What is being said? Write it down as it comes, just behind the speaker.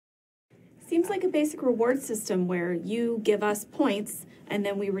Seems like a basic reward system where you give us points and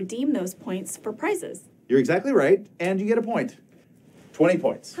then we redeem those points for prizes. You're exactly right, and you get a point. 20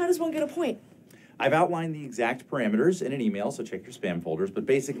 points. How does one get a point? I've outlined the exact parameters in an email, so check your spam folders, but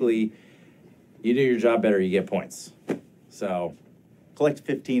basically, you do your job better, you get points. So, collect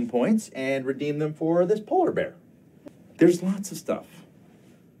 15 points and redeem them for this polar bear. There's lots of stuff.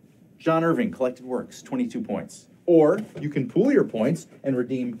 John Irving, collected works, 22 points. Or you can pool your points and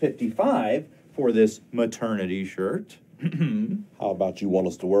redeem 55 for this maternity shirt. How about you want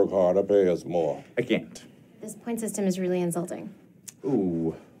us to work harder, pay us more? I can't. This point system is really insulting.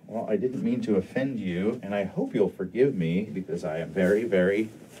 Ooh, well, I didn't mean to offend you, and I hope you'll forgive me because I am very, very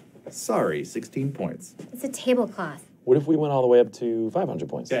sorry. 16 points. It's a tablecloth. What if we went all the way up to 500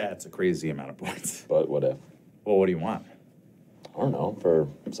 points? That's a crazy amount of points. But what if? Well, what do you want? I don't know. For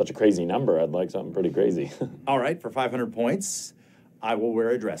such a crazy number, I'd like something pretty crazy. All right, for 500 points, I will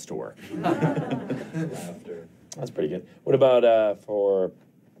wear a dress to work. That's pretty good. What about for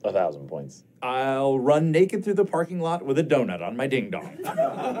 1,000 points? I'll run naked through the parking lot with a donut on my ding-dong.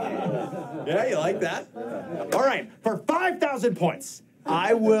 Yeah, you like that? All right, for 5,000 points,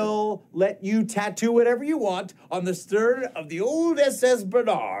 I will let you tattoo whatever you want on the stern of the old SS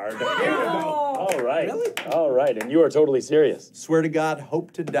Bernard. Here we go. All right. Really? All right, and you are totally serious. Swear to God,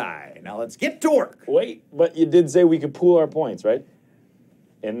 hope to die. Now let's get to work. Wait, but you did say we could pool our points, right?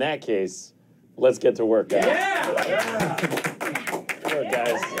 In that case, let's get to work, guys. Yeah! Good work,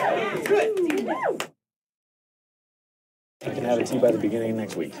 guys. Good. I can have a tea by the beginning of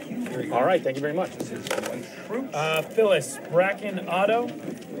next week. All right, thank you very much. Phyllis, Bracken Auto.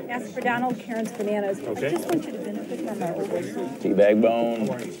 Ask for Donald, Karen's Bananas. Okay. I just want you to benefit from our overseas. Teabag bone.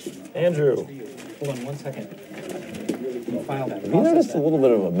 Andrew. Hold on 1 second. File that. Have you noticed a little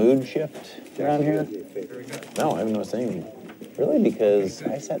bit of a mood shift around here? No, I haven't noticed anything. Really? Because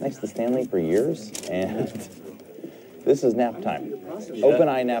I sat next to Stanley for years, and this is nap time. Open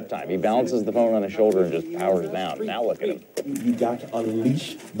eye nap time. He balances the phone on his shoulder and just powers down. Now look at him. You got to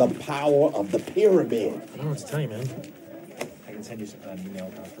unleash the power of the pyramid. I don't know what to tell you, man. I can send you an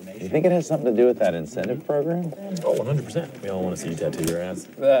email confirmation. You think it has something to do with that incentive program? Oh, 100%. We all want to see you tattoo your ass.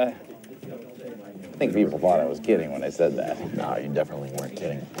 I think people thought I was kidding when I said that. No, you definitely weren't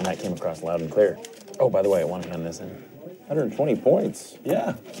kidding. And that came across loud and clear. Oh, by the way, I want to hand this in. 120 points.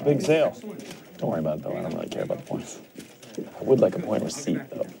 Yeah, it's a big sale. Don't worry about it, though. I don't really care about the points. I would like a point receipt,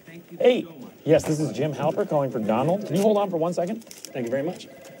 though. Hey, yes, this is Jim Halper calling for Donald. Can you hold on for 1 second? Thank you very much.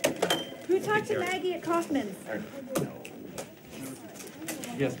 Who talked to Maggie at Kaufman's?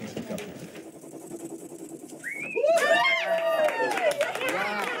 Yes, Mr. Cup.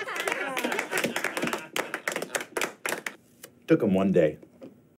 Took him one day.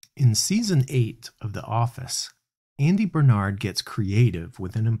 In Season 8 of The Office, Andy Bernard gets creative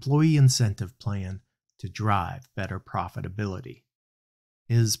with an employee incentive plan to drive better profitability.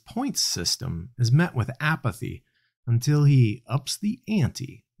 His points system is met with apathy until he ups the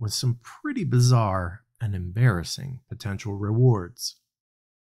ante with some pretty bizarre and embarrassing potential rewards.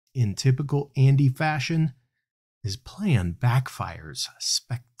 In typical Andy fashion, his plan backfires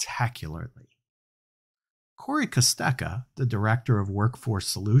spectacularly. Kory Kostecka, the director of workforce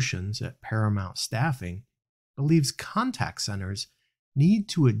solutions at Paramount Staffing, believes contact centers need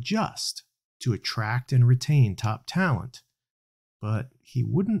to adjust to attract and retain top talent, but he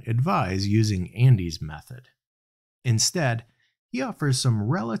wouldn't advise using Andy's method. Instead, he offers some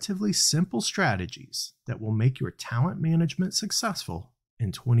relatively simple strategies that will make your talent management successful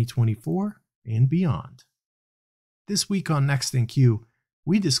in 2024 and beyond. This week on Next in Queue,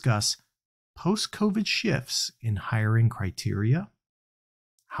 we discuss post-COVID shifts in hiring criteria,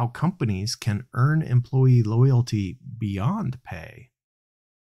 how companies can earn employee loyalty beyond pay,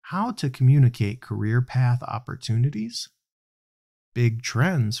 how to communicate career path opportunities, big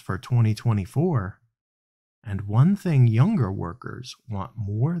trends for 2024, and one thing younger workers want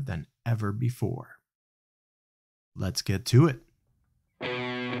more than ever before. Let's get to it.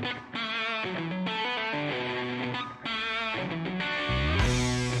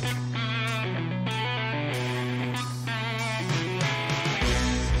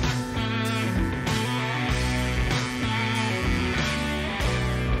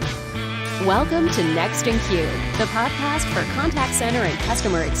 Welcome to Next in Queue, the podcast for contact center and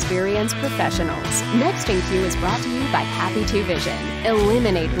customer experience professionals. Next in Queue is brought to you by Happy 2 Vision.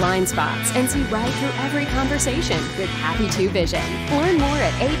 Eliminate blind spots and see right through every conversation with Happy 2 Vision. Learn more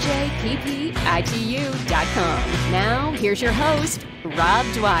at happitu.com. Now, here's your host, Rob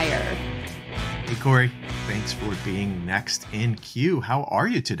Dwyer. Hey, Kory. Thanks for being next in queue. How are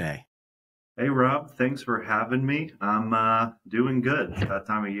you today? Hey Rob, thanks for having me. I'm doing good. That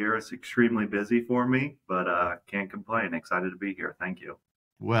time of year is extremely busy for me, but can't complain. Excited to be here. Thank you.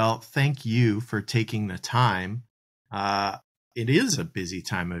 Well, thank you for taking the time. Uh, it is a busy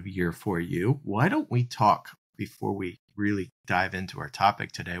time of year for you. Why don't we talk before we really dive into our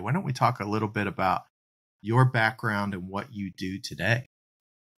topic today? Why don't we talk a little bit about your background and what you do today?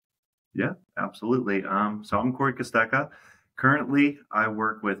 Yeah, absolutely. So I'm Kory Kostecka. Currently, I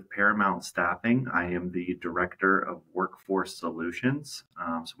work with Paramount Staffing. I am the Director of Workforce Solutions.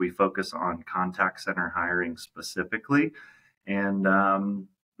 So we focus on contact center hiring specifically. And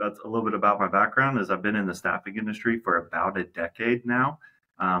that's a little bit about my background is I've been in the staffing industry for about a decade now.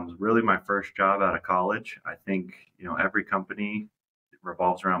 It was really my first job out of college. I think, every company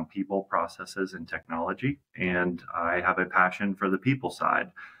revolves around people, processes, and technology. And I have a passion for the people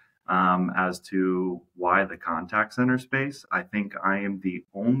side. As to why the contact center space, I think I am the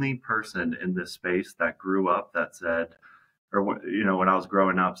only person in this space that grew up that said, or when I was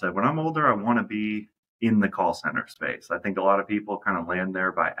growing up, said, when I'm older, I want to be in the call center space. I think a lot of people kind of land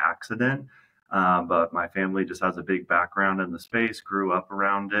there by accident, but my family just has a big background in the space, grew up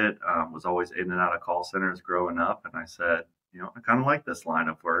around it, was always in and out of call centers growing up, and I said, I kind of like this line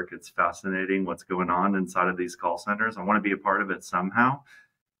of work. It's fascinating what's going on inside of these call centers. I want to be a part of it somehow.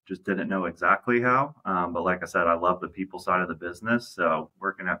 Just didn't know exactly how. But like I said, I love the people side of the business. So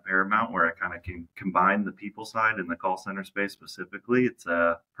working at Paramount, where I kind of can combine the people side and the call center space specifically, it's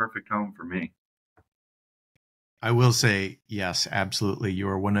a perfect home for me. I will say, yes, absolutely. You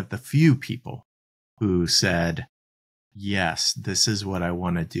are one of the few people who said, yes, this is what I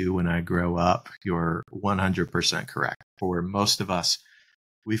want to do when I grow up. You're 100% correct. For most of us,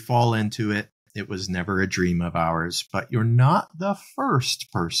 we fall into it. It was never a dream of ours, but you're not the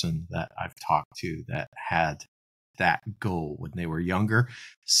first person that I've talked to that had that goal when they were younger.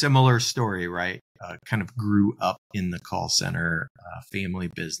 Similar story, right? Kind of grew up in the call center family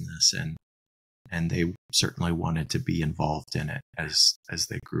business, and they certainly wanted to be involved in it as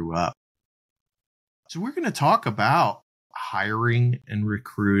they grew up. So we're going to talk about hiring and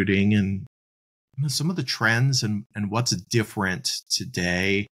recruiting and some of the trends and what's different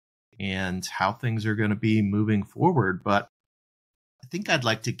today and how things are going to be moving forward. But I think I'd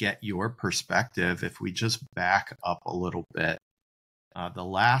like to get your perspective if we just back up a little bit. The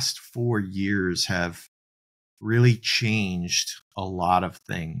last 4 years have really changed a lot of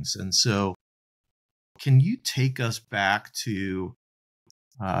things. And so can you take us back to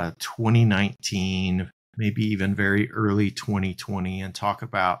 2019, maybe even very early 2020, and talk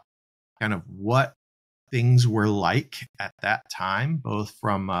about kind of what things were like at that time, both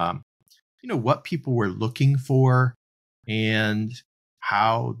from what people were looking for and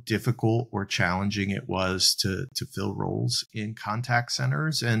how difficult or challenging it was to fill roles in contact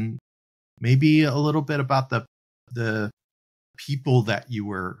centers, and maybe a little bit about the people that you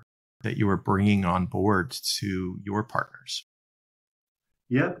were bringing on board to your partners.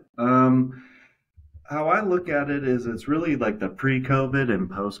 Yeah. How I look at it is it's really like the pre-COVID and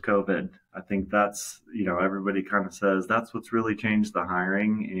post-COVID. I think that's, everybody kind of says that's what's really changed the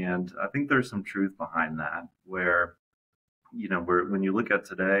hiring. And I think there's some truth behind that where, when you look at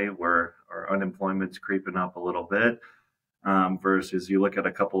today where our unemployment's creeping up a little bit, versus you look at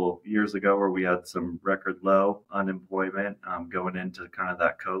a couple of years ago where we had some record low unemployment, going into kind of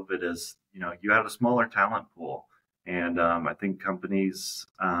that COVID is, you had a smaller talent pool. And I think companies,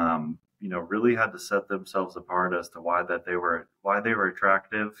 really had to set themselves apart as to why they were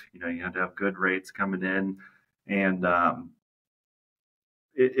attractive. You had to have good rates coming in, and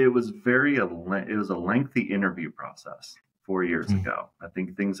it was a lengthy interview process 4 years ago. I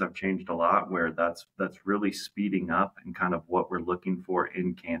think things have changed a lot where that's really speeding up, and kind of what we're looking for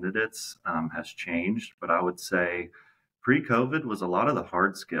in candidates has changed. But I would say pre-COVID was a lot of the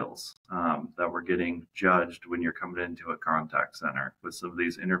hard skills that were getting judged when you're coming into a contact center with some of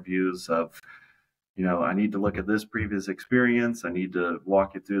these interviews of, I need to look at this previous experience. I need to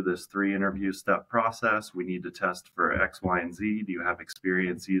walk you through this 3 interview step process. We need to test for X, Y, and Z. Do you have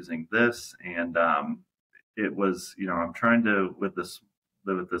experience using this? And it was, I'm trying to, with this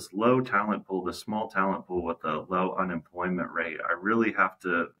low talent pool, this small talent pool with a low unemployment rate, I really have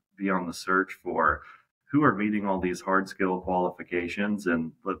to be on the search for who are meeting all these hard skill qualifications,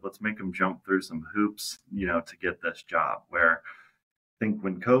 and let's make them jump through some hoops, to get this job. Where I think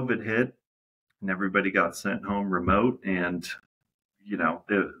when COVID hit and everybody got sent home remote, and,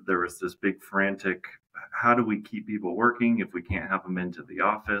 there was this big frantic, how do we keep people working if we can't have them into the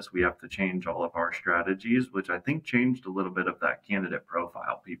office? We have to change all of our strategies, which I think changed a little bit of that candidate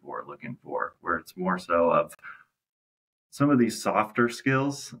profile people were looking for, where it's more so of, some of these softer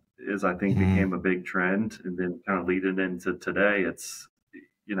skills is, I think, became a big trend. And then kind of leading into today, it's,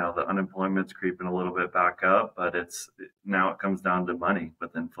 the unemployment's creeping a little bit back up, but now it comes down to money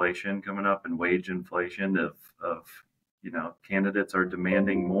with inflation coming up and wage inflation of candidates are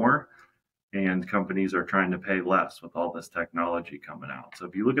demanding more and companies are trying to pay less with all this technology coming out. So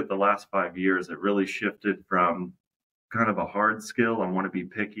if you look at the last 5 years, it really shifted from kind of a hard skill, I want to be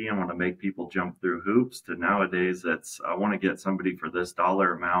picky, I want to make people jump through hoops, to nowadays it's, I want to get somebody for this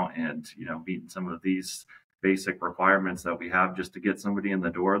dollar amount and, meeting some of these basic requirements that we have just to get somebody in the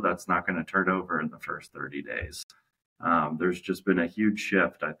door that's not going to turn over in the first 30 days. There's just been a huge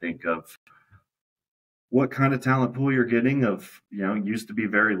shift, I think, of what kind of talent pool you're getting of, used to be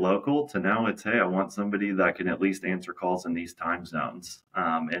very local to now it's, hey, I want somebody that can at least answer calls in these time zones.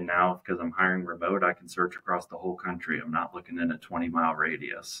 And now because I'm hiring remote, I can search across the whole country. I'm not looking in a 20-mile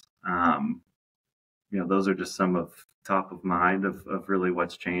radius. Those are just some of top of mind of really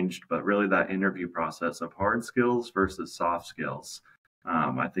what's changed, but really that interview process of hard skills versus soft skills,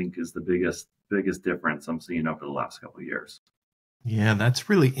 I think is the biggest difference I'm seeing over the last couple of years. Yeah, that's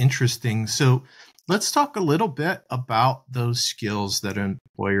really interesting. So let's talk a little bit about those skills that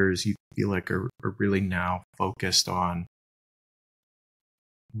employers you feel like are really now focused on.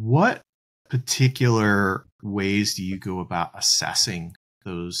 What particular ways do you go about assessing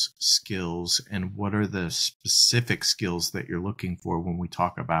those skills, and what are the specific skills that you're looking for when we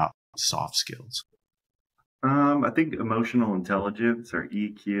talk about soft skills? I think emotional intelligence, or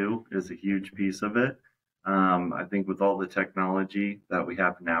EQ, is a huge piece of it. I think with all the technology that we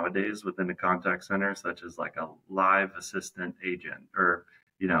have nowadays within the contact center, such as like a live assistant agent, or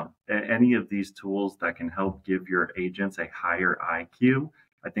any of these tools that can help give your agents a higher IQ,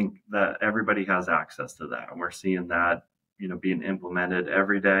 I think that everybody has access to that, and we're seeing that being implemented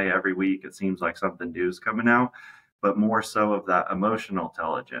every day, every week. It seems like something new is coming out, but more so of that emotional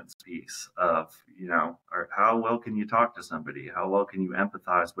intelligence piece of, or how well can you talk to somebody? How well can you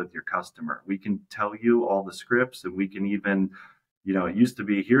empathize with your customer? We can tell you all the scripts, and we can even, it used to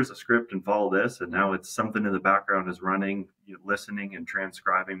be, here's a script and follow this. And now it's something in the background is running, listening and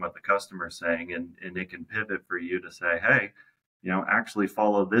transcribing what the customer is saying. And it can pivot for you to say, hey, actually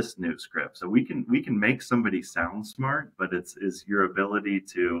follow this new script. So we can make somebody sound smart, but it's your ability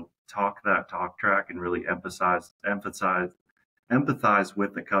to talk that talk track and really empathize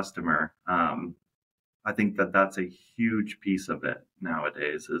with the customer. I think that's a huge piece of it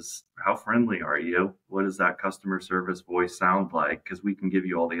nowadays, is how friendly are you? What does that customer service voice sound like? Because we can give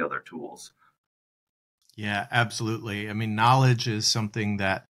you all the other tools. Yeah, absolutely. I mean, knowledge is something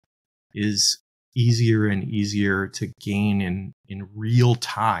that is easier and easier to gain in real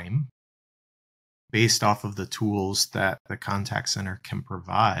time based off of the tools that the contact center can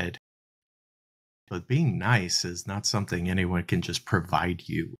provide. But being nice is not something anyone can just provide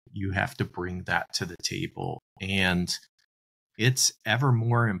you. You have to bring that to the table. And it's ever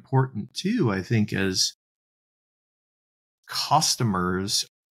more important too, I think, as customers,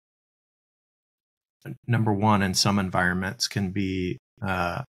 number one, in some environments can be,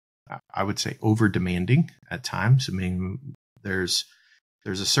 I would say, over demanding at times. I mean, there's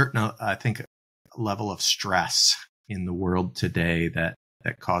a certain, I think, level of stress in the world today that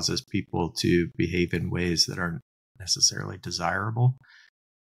causes people to behave in ways that aren't necessarily desirable.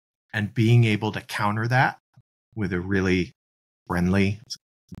 And being able to counter that with a really friendly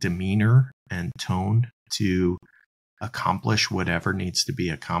demeanor and tone to accomplish whatever needs to be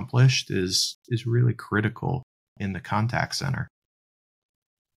accomplished is really critical in the contact center.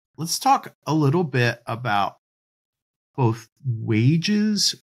 Let's talk a little bit about both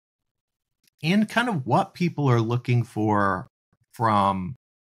wages and kind of what people are looking for from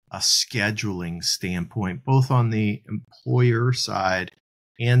a scheduling standpoint, both on the employer side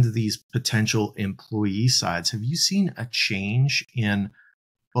and these potential employee sides. Have you seen a change in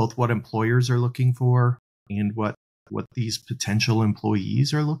both what employers are looking for and what these potential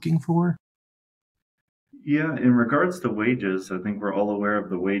employees are looking for? Yeah, in regards to wages, I think we're all aware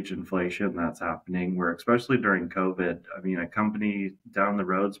of the wage inflation that's happening, where especially during COVID, I mean, a company down the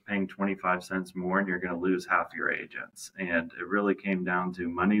road's paying 25 cents more and you're going to lose half your agents. And it really came down to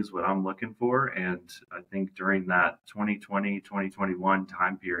money's what I'm looking for. And I think during that 2020, 2021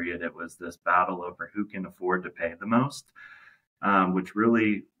 time period, it was this battle over who can afford to pay the most. Which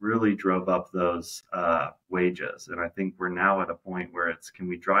really, really drove up those wages. And I think we're now at a point where can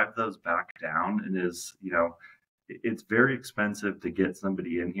we drive those back down? And it's very expensive to get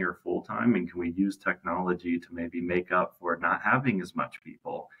somebody in here full time. And can we use technology to maybe make up for not having as much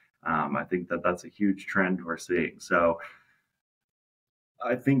people? I think that's a huge trend we're seeing. So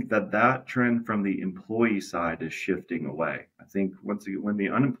I think that trend from the employee side is shifting away. I think once again, when the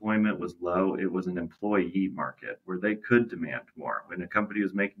unemployment was low, it was an employee market where they could demand more. When a company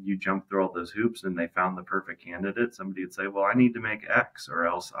was making you jump through all those hoops and they found the perfect candidate, somebody would say, well, I need to make X or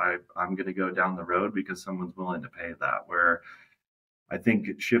else I'm going to go down the road because someone's willing to pay that. Where I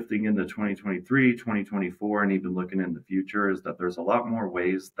think shifting into 2023, 2024, and even looking in the future is that there's a lot more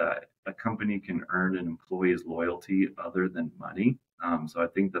ways that a company can earn an employee's loyalty other than money. So I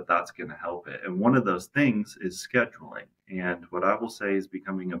think that that's going to help it. And one of those things is scheduling. And what I will say is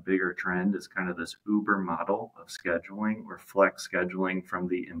becoming a bigger trend is kind of this Uber model of scheduling or flex scheduling from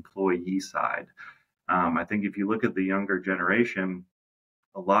the employee side. I think if you look at the younger generation,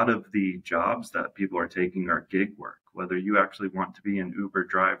 a lot of the jobs that people are taking are gig work, whether you actually want to be an Uber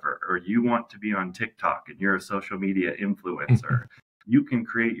driver or you want to be on TikTok and you're a social media influencer. You can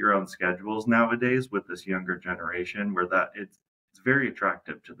create your own schedules nowadays with this younger generation where that it's very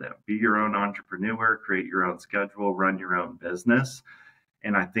attractive to them. Be your own entrepreneur, create your own schedule, run your own business.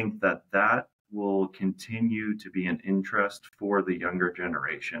 And I think that that will continue to be an interest for the younger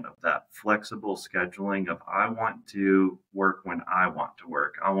generation of that flexible scheduling of I want to work when I want to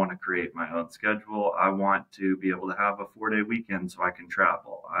work. I want to create my own schedule. I want to be able to have a 4-day weekend so I can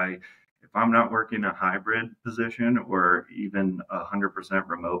travel. If I'm not working a hybrid position or even 100%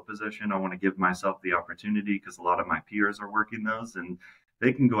 remote position, I want to give myself the opportunity because a lot of my peers are working those and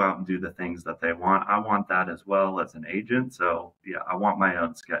they can go out and do the things that they want. I want that as well as an agent. So yeah, I want my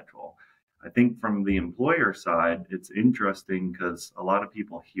own schedule. I think from the employer side, it's interesting because a lot of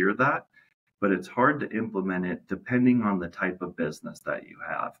people hear that, but it's hard to implement it depending on the type of business that you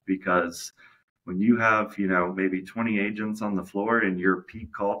have. Because when you have, maybe 20 agents on the floor and your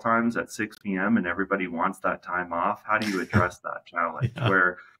peak call times at 6 p.m. and everybody wants that time off, how do you address that challenge? Yeah.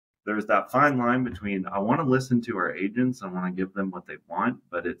 Where there's that fine line between I want to listen to our agents, I want to give them what they want,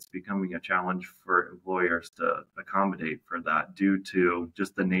 but it's becoming a challenge for employers to accommodate for that due to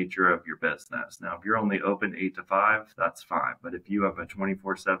just the nature of your business. Now, if you're only open 8 to 5, that's fine. But if you have a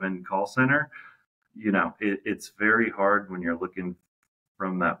 24/7 call center, it's very hard when you're looking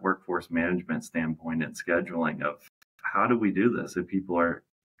from that workforce management standpoint and scheduling of how do we do this if people are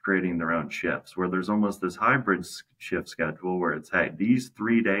creating their own shifts, where there's almost this hybrid shift schedule where it's, hey, these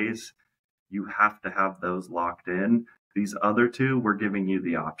 3 days, you have to have those locked in. These other 2, we're giving you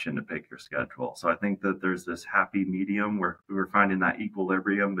the option to pick your schedule. So I think that there's this happy medium where we're finding that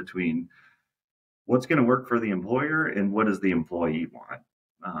equilibrium between what's going to work for the employer and what does the employee want.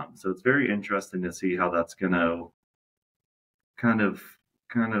 So it's very interesting to see how that's going to kind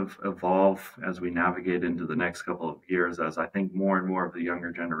of evolve as we navigate into the next couple of years, as I think more and more of the younger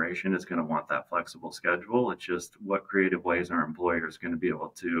generation is going to want that flexible schedule. It's just what creative ways our employers going to be able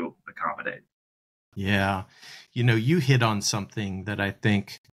to accommodate. Yeah. You hit on something that I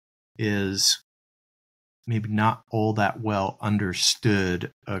think is maybe not all that well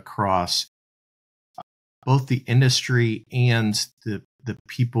understood across both the industry and the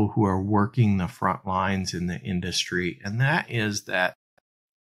people who are working the front lines in the industry. And that is that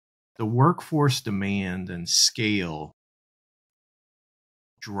the workforce demand and scale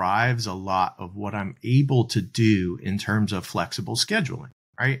drives a lot of what I'm able to do in terms of flexible scheduling,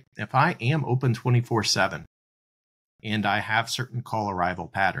 right? If I am open 24/7 and I have certain call arrival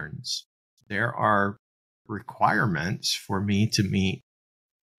patterns, there are requirements for me to meet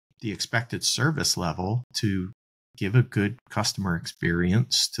the expected service level to give a good customer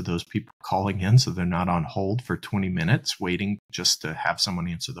experience to those people calling in so they're not on hold for 20 minutes waiting just to have someone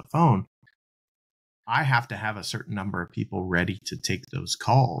answer the phone. I have to have a certain number of people ready to take those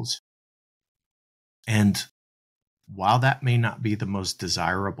calls. And while that may not be the most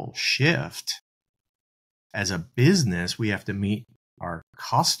desirable shift, as a business, we have to meet our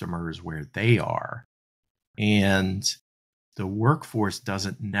customers where they are. And the workforce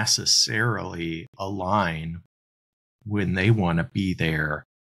doesn't necessarily align when they want to be there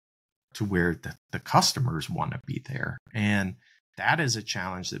to where the customers want to be there. And that is a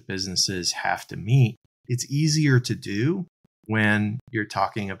challenge that businesses have to meet. It's easier to do when you're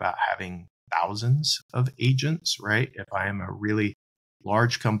talking about having thousands of agents, right? If I am a really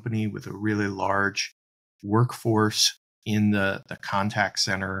large company with a really large workforce in the contact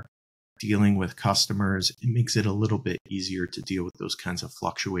center dealing with customers, it makes it a little bit easier to deal with those kinds of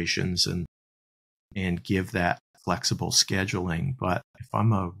fluctuations and give that flexible scheduling. But if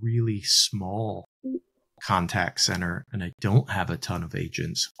I'm a really small contact center and I don't have a ton of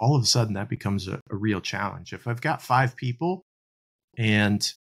agents, all of a sudden that becomes a real challenge. If I've got 5 people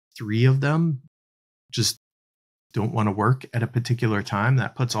and 3 of them just don't want to work at a particular time,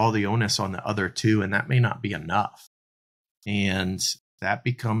 that puts all the onus on the other 2, and that may not be enough. And that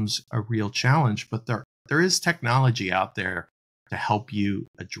becomes a real challenge. But there is technology out there to help you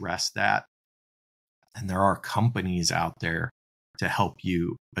address that. And there are companies out there to help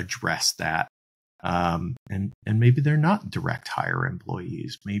you address that. And maybe they're not direct hire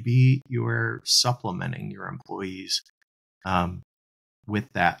employees. Maybe you're supplementing your employees with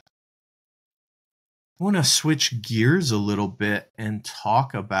that. I want to switch gears a little bit and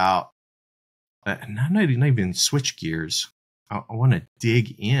talk about, not even switch gears. I want to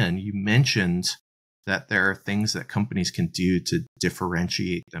dig in. You mentioned that there are things that companies can do to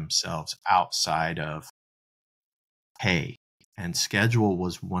differentiate themselves outside of pay, and schedule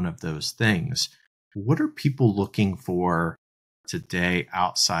was one of those things. What are people looking for today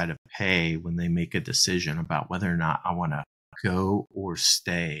outside of pay when they make a decision about whether or not I want to go or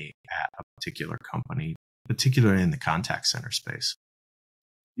stay at a particular company, particularly in the contact center space?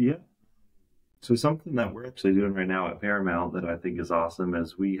 Yeah. So something that we're actually doing right now at Paramount that I think is awesome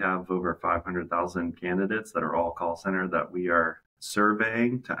is we have over 500,000 candidates that are all call center that we are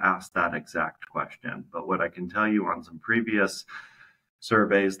surveying to ask that exact question. But what I can tell you on some previous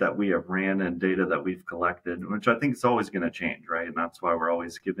surveys that we have ran and data that we've collected, which I think is always going to change, right? And that's why we're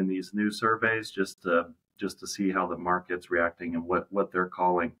always giving these new surveys just to see how the market's reacting and what they're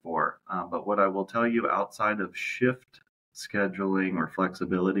calling for. But what I will tell you outside of shift scheduling or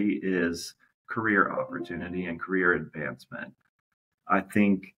flexibility is career opportunity and career advancement. I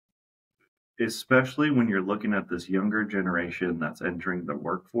think especially when you're looking at this younger generation that's entering the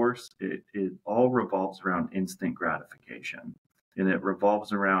workforce, it all revolves around instant gratification. And it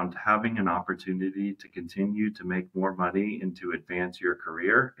revolves around having an opportunity to continue to make more money and to advance your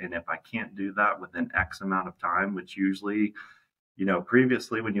career. And if I can't do that within X amount of time, which usually,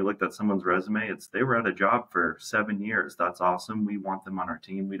 previously when you looked at someone's resume, they were at a job for 7 years. That's awesome. We want them on our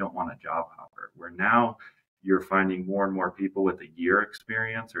team. We don't want a job hopper. Where now you're finding more and more people with a year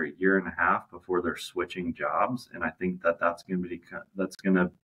experience or a year and a half before they're switching jobs. And I think that's going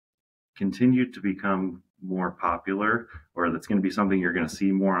to continue to become more popular, or that's going to be something you're going to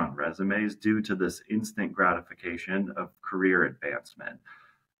see more on resumes due to this instant gratification of career advancement.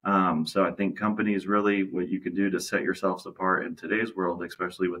 So I think companies really, what you can do to set yourselves apart in today's world,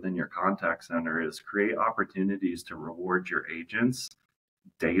 especially within your contact center, is create opportunities to reward your agents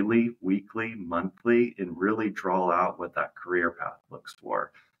daily, weekly, monthly, and really draw out what that career path looks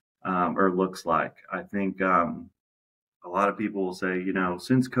like. I think a lot of people will say,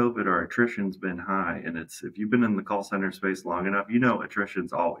 since COVID, our attrition's been high. And if you've been in the call center space long enough,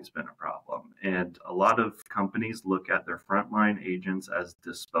 attrition's always been a problem. And a lot of companies look at their frontline agents as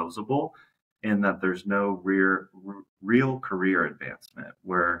disposable, and that there's no real career advancement.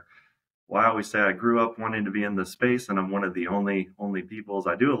 I always say I grew up wanting to be in this space, and I'm one of the only peoples.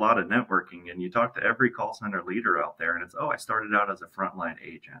 I do a lot of networking, and you talk to every call center leader out there, and it's, I started out as a frontline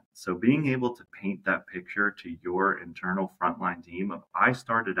agent. So being able to paint that picture to your internal frontline team of, I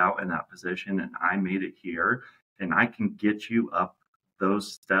started out in that position and I made it here, and I can get you up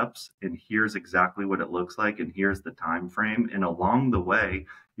those steps, and here's exactly what it looks like, and here's the time frame. And along the way,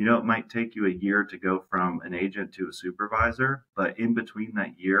 it might take you a year to go from an agent to a supervisor, but in between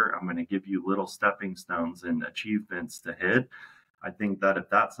that year, I'm going to give you little stepping stones and achievements to hit. I think that if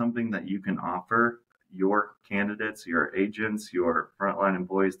that's something that you can offer your candidates, your agents, your frontline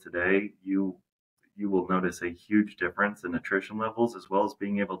employees today, you will notice a huge difference in attrition levels, as well as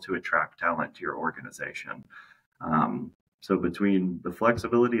being able to attract talent to your organization. So between the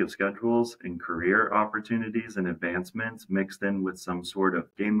flexibility of schedules and career opportunities and advancements mixed in with some sort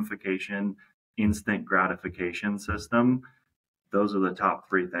of gamification, instant gratification system, those are the top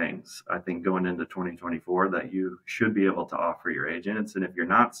three things I think going into 2024 that you should be able to offer your agents. And if you're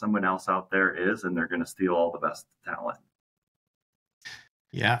not, someone else out there is, and they're going to steal all the best talent.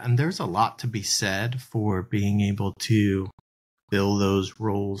 Yeah, and there's a lot to be said for being able to fill those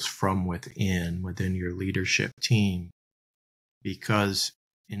roles from within your leadership team. Because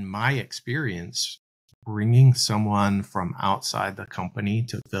in my experience, bringing someone from outside the company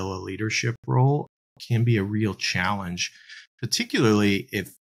to fill a leadership role can be a real challenge, particularly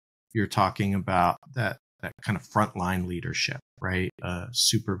if you're talking about that kind of frontline leadership, right? A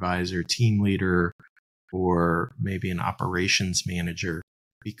supervisor, team leader, or maybe an operations manager,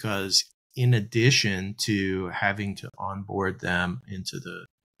 because in addition to having to onboard them into the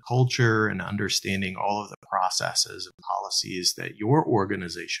culture and understanding all of the processes and policies that your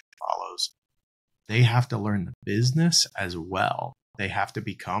organization follows, they have to learn the business as well. They have to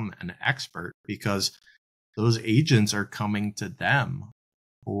become an expert because those agents are coming to them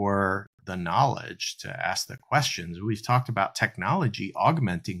for the knowledge to ask the questions. We've talked about technology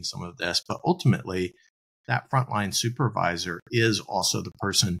augmenting some of this, but ultimately that frontline supervisor is also the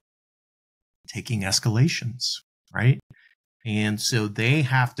person taking escalations, right? And so they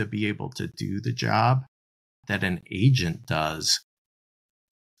have to be able to do the job that an agent does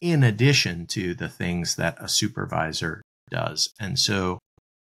in addition to the things that a supervisor does. And so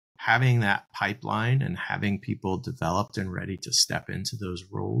having that pipeline and having people developed and ready to step into those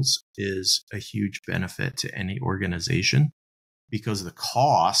roles is a huge benefit to any organization, because the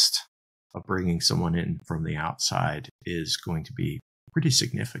cost of bringing someone in from the outside is going to be pretty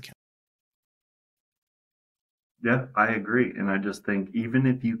significant. Yeah, I agree. And I just think even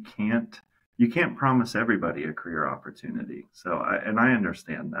if you can't promise everybody a career opportunity. So I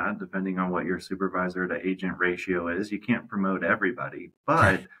understand that depending on what your supervisor to agent ratio is, you can't promote everybody,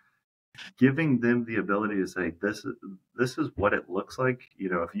 but giving them the ability to say, this is what it looks like.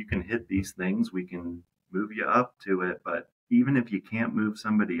 If you can hit these things, we can move you up to it. But even if you can't move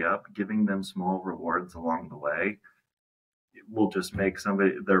somebody up, giving them small rewards along the way, it will just make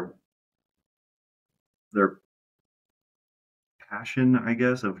somebody their passion, I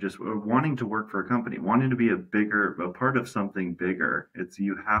guess, of just wanting to work for a company, wanting to be a part of something bigger.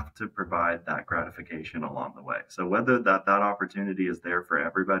 You have to provide that gratification along the way. So whether that opportunity is there for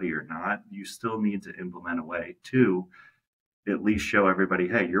everybody or not, you still need to implement a way to at least show everybody,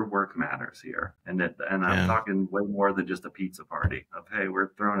 hey, your work matters here. And I'm talking way more than just a pizza party of, hey,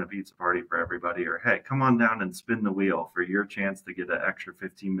 we're throwing a pizza party for everybody, or hey, come on down and spin the wheel for your chance to get an extra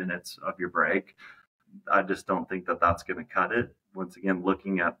 15 minutes of your break. I just don't think that that's going to cut it. Once again,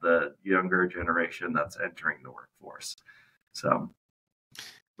 looking at the younger generation that's entering the workforce. So,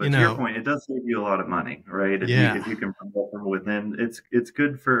 but to your point, it does save you a lot of money, right? If you can promote from within, it's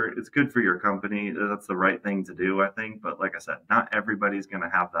good for your company. That's the right thing to do, I think. But like I said, not everybody's going to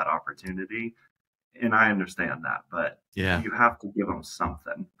have that opportunity, and I understand that. But you have to give them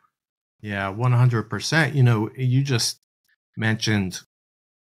something. Yeah, 100%. You just mentioned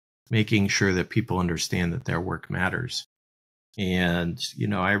making sure that people understand that their work matters. And,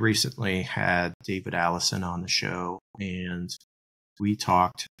 I recently had David Allison on the show, and we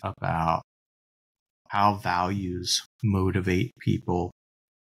talked about how values motivate people.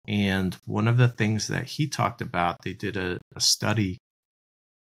 And one of the things that he talked about, they did a study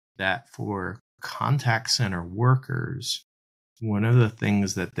that for contact center workers, one of the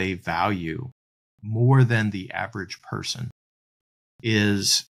things that they value more than the average person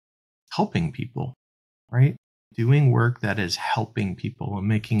is helping people, right? Doing work that is helping people and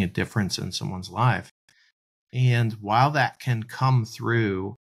making a difference in someone's life. And while that can come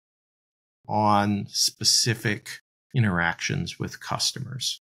through on specific interactions with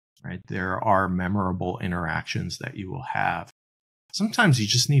customers, right? There are memorable interactions that you will have. Sometimes you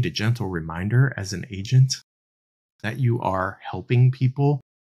just need a gentle reminder as an agent that you are helping people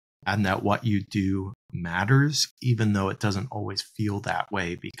and that what you do matters, even though it doesn't always feel that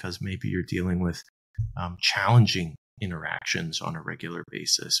way, because maybe you're dealing with challenging interactions on a regular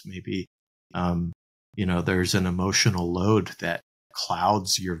basis. Maybe, there's an emotional load that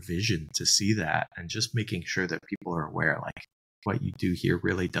clouds your vision to see that, and just making sure that people are aware, like, what you do here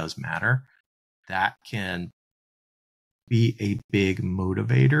really does matter. That can be a big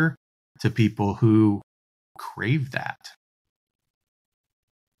motivator to people who crave that.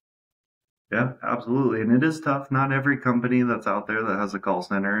 Yeah, absolutely. And it is tough. Not every company that's out there that has a call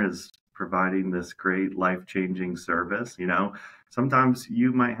center is providing this great life-changing service. Sometimes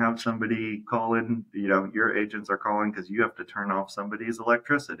you might have somebody call in, your agents are calling because you have to turn off somebody's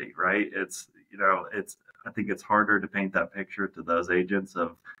electricity, right? I think it's harder to paint that picture to those agents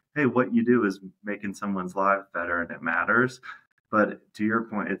of, hey, what you do is making someone's life better and it matters. But to your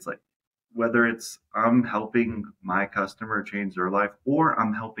point, it's like, whether it's I'm helping my customer change their life or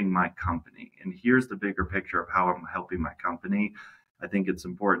I'm helping my company. And here's the bigger picture of how I'm helping my company. I think it's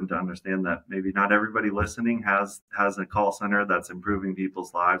important to understand that maybe not everybody listening has a call center that's improving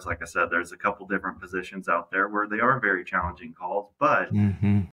people's lives. Like I said, there's a couple different positions out there where they are very challenging calls, but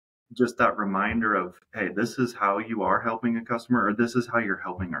just that reminder of, hey, this is how you are helping a customer, or this is how you're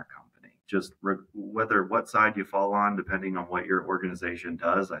helping our company. Just whether what side you fall on, depending on what your organization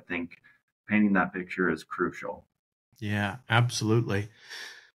does, I think painting that picture is crucial. Yeah, absolutely.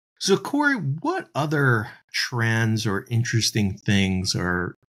 So, Kory, what other trends or interesting things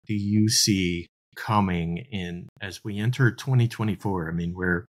do you see coming in as we enter 2024? I mean,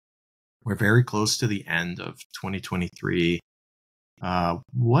 we're very close to the end of 2023.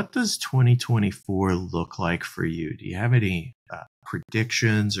 What does 2024 look like for you? Do you have any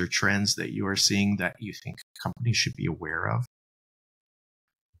predictions or trends that you are seeing that you think companies should be aware of?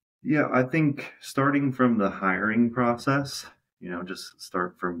 Yeah, I think starting from the hiring process, just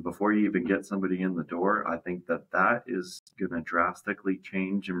start from before you even get somebody in the door. I think that is going to drastically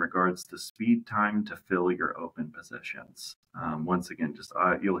change in regards to speed time to fill your open positions. Once again,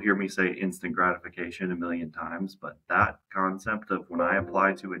 you'll hear me say instant gratification a million times, but that concept of when I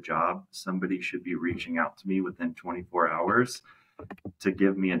apply to a job, somebody should be reaching out to me within 24 hours to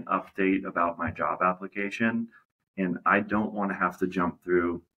give me an update about my job application. And I don't want to have to jump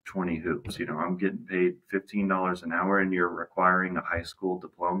through 20 hoops. I'm getting paid $15 an hour and you're requiring a high school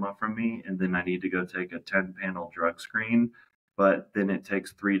diploma from me. And then I need to go take a 10-panel drug screen. But then it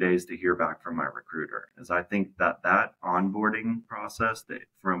takes 3 days to hear back from my recruiter. As I think that onboarding process, that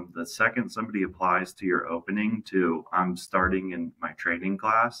from the second somebody applies to your opening to I'm starting in my training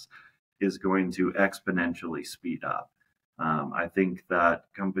class, is going to exponentially speed up. I think that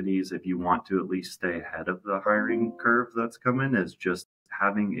companies, if you want to at least stay ahead of the hiring curve that's coming, is just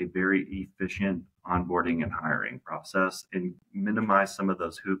having a very efficient onboarding and hiring process and minimize some of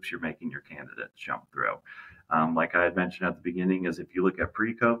those hoops you're making your candidates jump through. Like I had mentioned at the beginning, is if you look at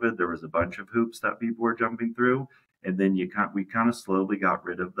pre-COVID, there was a bunch of hoops that people were jumping through. And then we kind of slowly got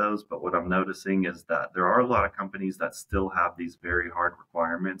rid of those. But what I'm noticing is that there are a lot of companies that still have these very hard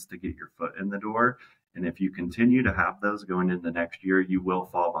requirements to get your foot in the door. And if you continue to have those going into next year, you will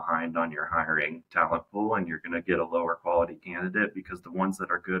fall behind on your hiring talent pool and you're going to get a lower quality candidate because the ones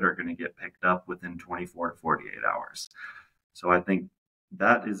that are good are going to get picked up within 24 to 48 hours. So I think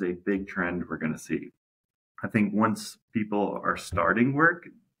that is a big trend we're going to see. I think once people are starting work,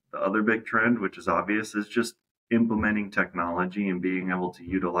 the other big trend, which is obvious, is just implementing technology and being able to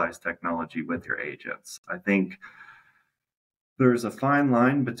utilize technology with your agents. I think there's a fine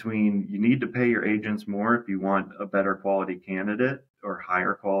line between you need to pay your agents more if you want a better quality candidate or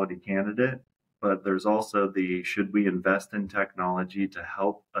higher quality candidate, but there's also should we invest in technology to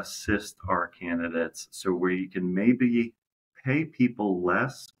help assist our candidates so where you can maybe pay people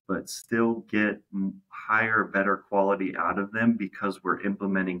less but still get higher, better quality out of them because we're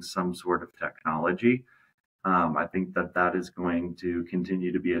implementing some sort of technology. I think that is going to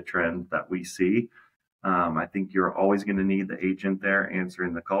continue to be a trend that we see. I think you're always going to need the agent there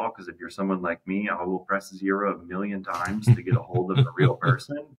answering the call, because if you're someone like me, I will press 0 a million times to get a hold of a real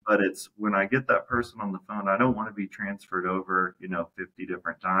person. But it's when I get that person on the phone, I don't want to be transferred over, 50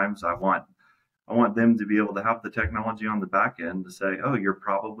 different times. I want them to be able to have the technology on the back end to say, oh, you're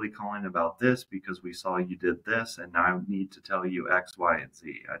probably calling about this because we saw you did this, and now I need to tell you X, Y, and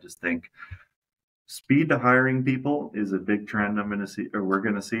Z. I just think speed to hiring people is a big trend we're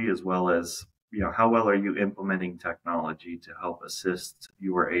going to see, as well as how well are you implementing technology to help assist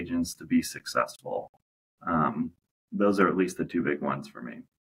your agents to be successful? Those are at least the two big ones for me.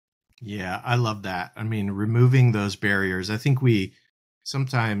 Yeah, I love that. I mean, removing those barriers. I think we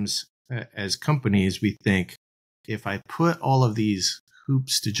sometimes, as companies, we think if I put all of these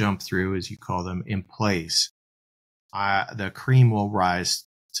hoops to jump through, as you call them, in place, the cream will rise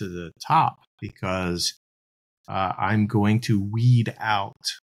to the top because I'm going to weed out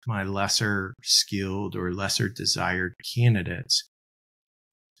my lesser skilled or lesser desired candidates.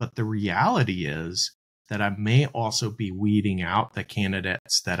 But the reality is that I may also be weeding out the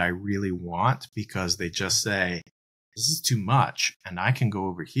candidates that I really want because they just say, this is too much and I can go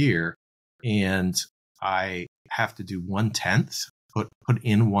over here and I have to do 1/10, put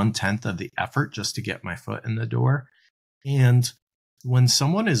in 1/10 of the effort just to get my foot in the door. And when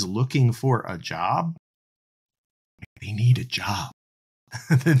someone is looking for a job, they need a job.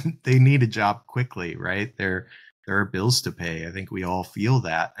 They need a job quickly, right? There are bills to pay. I think we all feel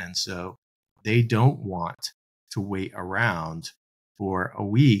that. And so they don't want to wait around for a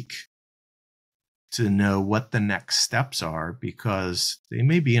week to know what the next steps are, because they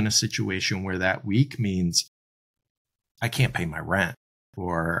may be in a situation where that week means I can't pay my rent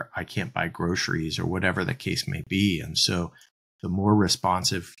or I can't buy groceries or whatever the case may be. And so the more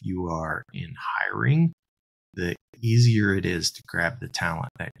responsive you are in hiring, the easier it is to grab the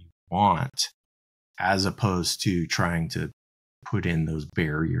talent that you want, as opposed to trying to put in those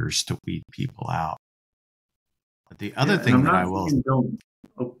barriers to weed people out. But the other thing that I will...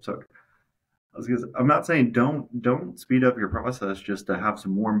 I'm not saying don't speed up your process just to have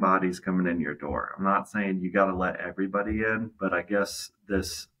some warm bodies coming in your door. I'm not saying you got to let everybody in, but I guess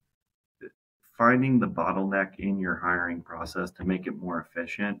finding the bottleneck in your hiring process to make it more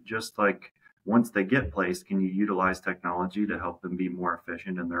efficient, just like once they get placed, can you utilize technology to help them be more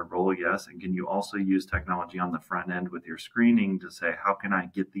efficient in their role? Yes. And can you also use technology on the front end with your screening to say, how can I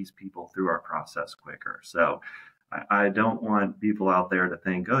get these people through our process quicker? So I don't want people out there to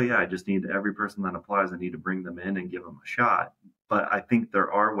think, oh yeah, I just need every person that applies, I need to bring them in and give them a shot. But I think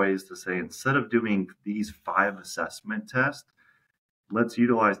there are ways to say, instead of doing these 5 assessment tests, let's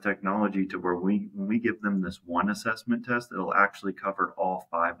utilize technology to where when we give them this one assessment test, it'll actually cover all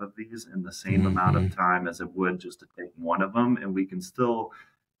 5 of these in the same amount of time as it would just to take one of them. And we can still,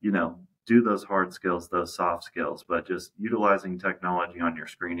 do those hard skills, those soft skills, but just utilizing technology on your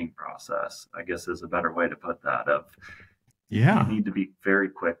screening process, I guess, is a better way to put that. You need to be very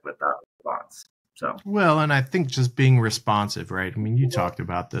quick with that response. So, well, and I think just being responsive, right? I mean, you talked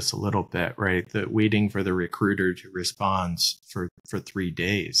about this a little bit, right? That waiting for the recruiter to respond for 3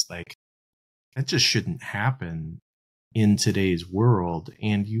 days, like that just shouldn't happen in today's world.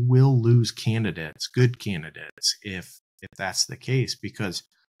 And you will lose candidates, good candidates, if that's the case. Because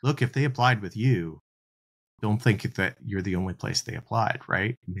look, if they applied with you, don't think that you're the only place they applied,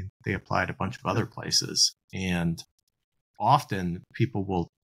 right? I mean, they applied a bunch of other places, and often people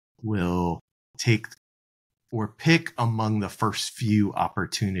will take or pick among the first few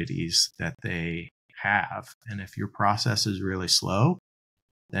opportunities that they have. And if your process is really slow,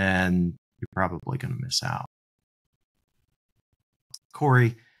 then you're probably going to miss out.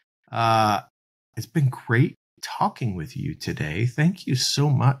 Kory, it's been great talking with you today. Thank you so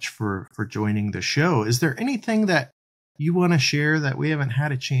much for joining the show. Is there anything that you want to share that we haven't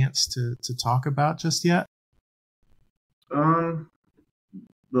had a chance to talk about just yet?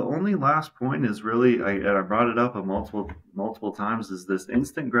 The only last point is really, I brought it up multiple times, is this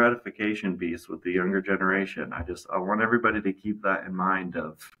instant gratification piece with the younger generation. I want everybody to keep that in mind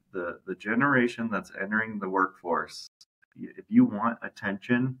of the generation that's entering the workforce. If you want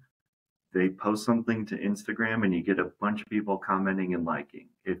attention, they post something to Instagram and you get a bunch of people commenting and liking.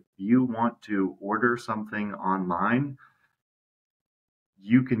 If you want to order something online,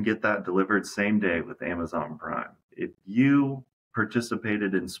 you can get that delivered same day with Amazon Prime. If you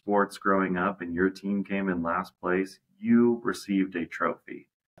participated in sports growing up and your team came in last place, you received a trophy.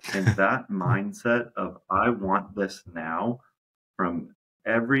 And that mindset of I want this now, from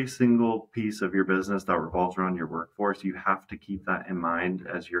every single piece of your business that revolves around your workforce, you have to keep that in mind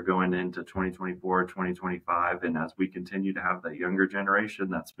as you're going into 2024, 2025. And as we continue to have that younger generation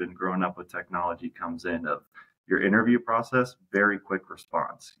that's been growing up with technology comes in, of your interview process, very quick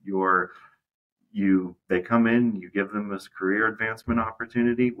response. They come in, you give them this career advancement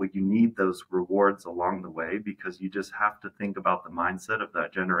opportunity. Well, you need those rewards along the way, because you just have to think about the mindset of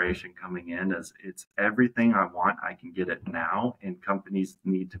that generation coming in as it's everything I want, I can get it now, and companies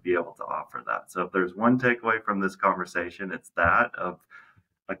need to be able to offer that. So if there's one takeaway from this conversation, it's that of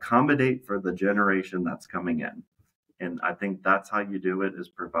accommodate for the generation that's coming in. And I think that's how you do it, is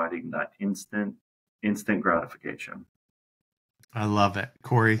providing that instant gratification. I love it.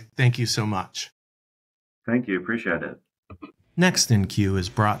 Kory, thank you so much. Thank you. Appreciate it. Next in Queue is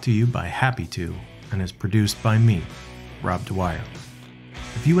brought to you by Happy To and is produced by me, Rob Dwyer.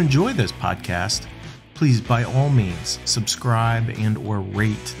 If you enjoy this podcast, please by all means subscribe and or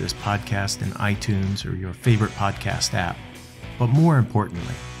rate this podcast in iTunes or your favorite podcast app. But more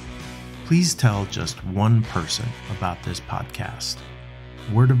importantly, please tell just one person about this podcast.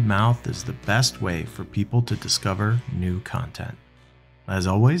 Word of mouth is the best way for people to discover new content. As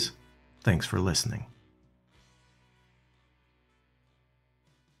always, thanks for listening.